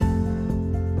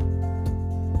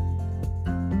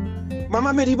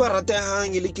Mamamedi ba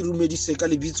ratehang le ke dumedise ka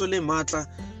lebitso le matla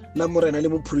la morena le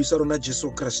mopholosi rona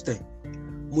Jesu Kriste.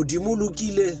 Modimo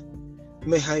lokile,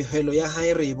 mehaihelo ya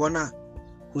hae re bona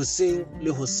hoseng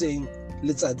le hoseng,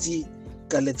 letsatsi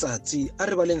ka letsatsi. A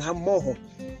re baleng ha mmoho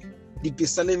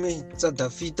Dipesaleme tsa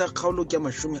Dafita kgaolo ke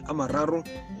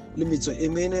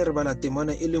 34 re bala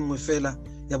temana e le nngwe fela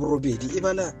ya borobedi. E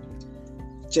bala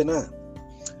tjena: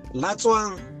 la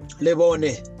tswang le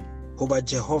bone hoba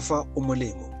Jehova o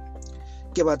molemo.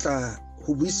 Ke batla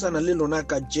ho buisana le lona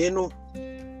ka jeno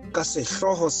ka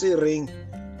sehloho se reng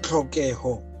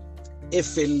tlhokeho e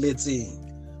felletseng,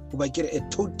 hoba ke a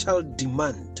total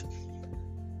demand.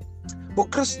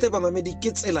 Bokreste ba mamedi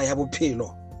ke tsela ya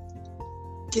bophelo,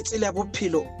 ke tsela ya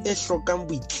bophelo e hlokang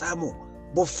boitlamo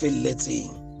bo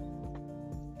felletseng.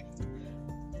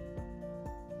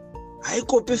 Ha e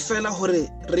kope fela hore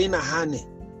re nahane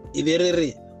e be re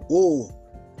re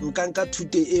nka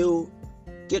thuto eo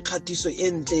ke kgatiso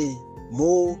e ntle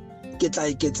mo ke tla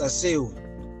eketsa seo.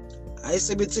 Ha e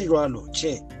sebetse jwalo,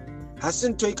 tjhe, ha se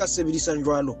ntho e ka sebedisang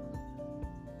jwalo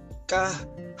ka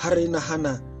ha re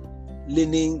nahana le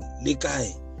neng le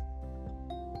kae.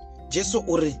 Jesu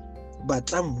o re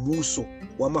batla mmuso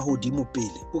wa mahodimo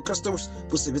pele. Bokreste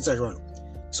bo sebetsa jwalo,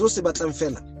 seo se batlang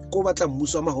fela ko batla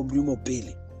mmuso wa mahodimo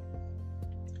pele.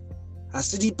 Ha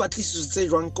se dipatlisiso tse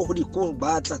jwang ko ho di ko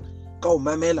batla ka o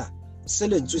mamela se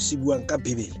lentswe se buang ka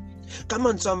Bebele. Ka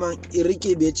mantswe a mang e re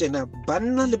ke be tjena,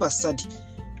 banna le basadi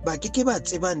ba ke ba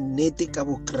tseba nnete ka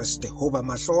Bokreste hoba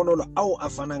mahlohonolo ao a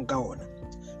fanang ka ona,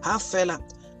 ha fela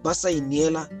ba sa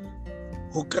inela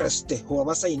ho Kreste, hoba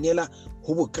ba sa inela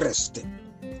ho Bokreste.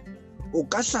 O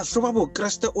ka hlahloba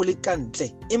Bokreste o le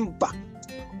kantle, empa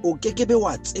o kekebe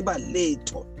wa tseba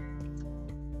letho.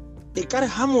 E kare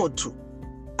ha motho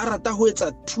a rata ho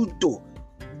etsa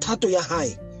thato ya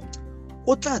hae,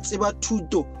 o tla tseba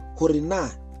thuto hore na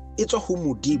e tswa ho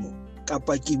Modimo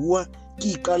kapa ke bua ke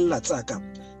ikalla tsaka.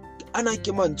 Ana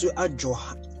ke mantswe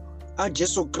a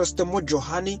Jesu Kriste mo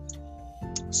Johane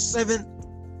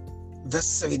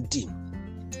 7:17.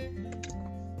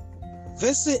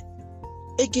 Verse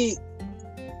e ke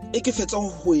fetsa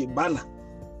ho e bala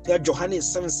ya Johane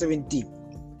 7:17.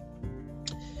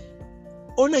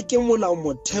 Ona ke molao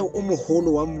motheo o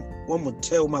moholo wa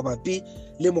motheo mabapi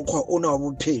le mokgwa ona wa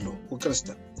bophelo.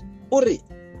 Bokreste o re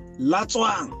la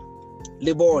tswang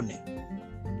le bone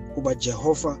hoba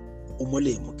Jehova o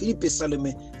molemo. Ke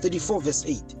Dipesaleme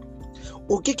 34:8.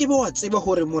 O kekebe wa tseba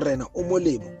hore morena o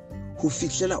molemo ho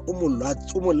fihlela o mo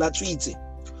latswitse,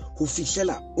 ho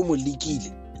fihlela o mo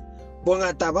likile.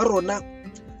 Bongata ba rona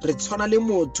re tshwana le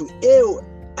motho eo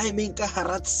a emeng ka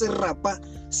hara serapa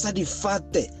sa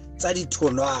difate tsa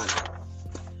ditholwana,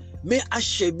 mme a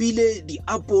shebile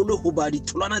diapole hoba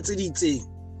ditholwana tse di itseng,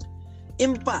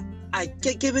 empa a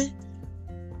kekebe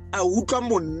a utlwa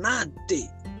monate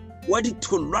wa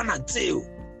ditholwana tseo.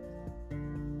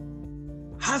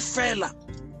 Ha fela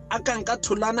a ka nka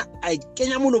tholwana a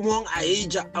kenya molomong a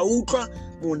eja, a utlwa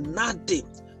monate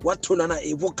wa tholwana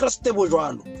e. Bokreste bo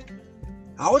jwalo,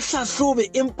 ha o hlahlobe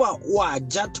empa wa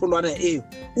ja tholwana eo,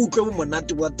 utlwe bo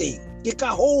monate wa teng. Ke ka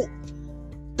ho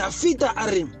Dafita a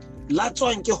re la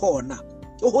tswang ke hona,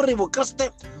 ke hore Bokreste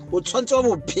o tshwantse wa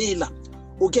bophela,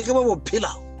 o keke ba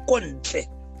bophela kontle,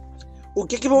 o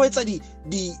keke ba etsa di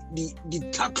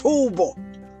tlhatlhobo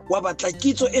wa batla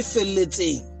kitso e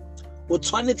felletseng. O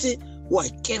tshwanetse wa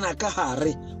kena ka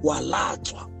hare wa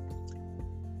latswa.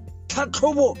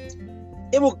 Tlhatlhobo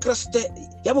ya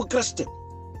Bokreste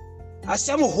ha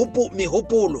se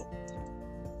mehopolo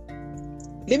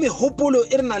le mehopolo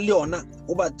e re na le yona,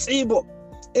 hoba tsebo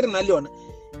e re na le yona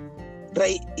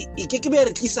e keke be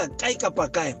re tlisa kae kapa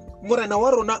kae. Morena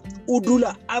wa rona o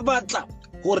dula a batla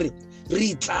hore re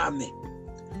itlame,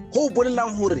 ho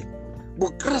bolelang hore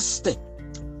Bokreste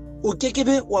o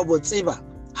kekebe wa botseba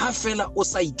ha fela o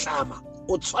sa itlama.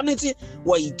 O tshwanetse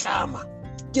wa itlama,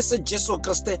 ke se Jesu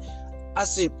Kriste a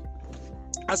se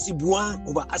buang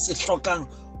hoba a se hlokang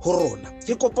ho rona.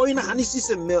 Ke kopa o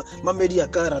inahanisise mamedi ya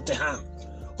ka ratehang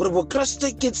hore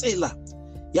Bokreste ke tsela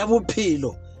ya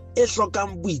bophelo e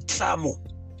hlokang boitlamo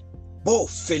bo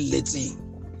felletseng.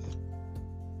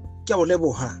 Ke a o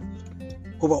leboha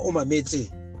hoba o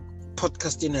mametse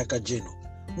podcast ena ya ka jeno.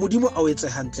 Modimo a o etse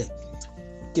hantle.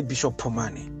 Ke Bishop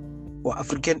Phomane wa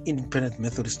African Independent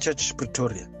Methodist Church,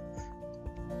 Pretoria.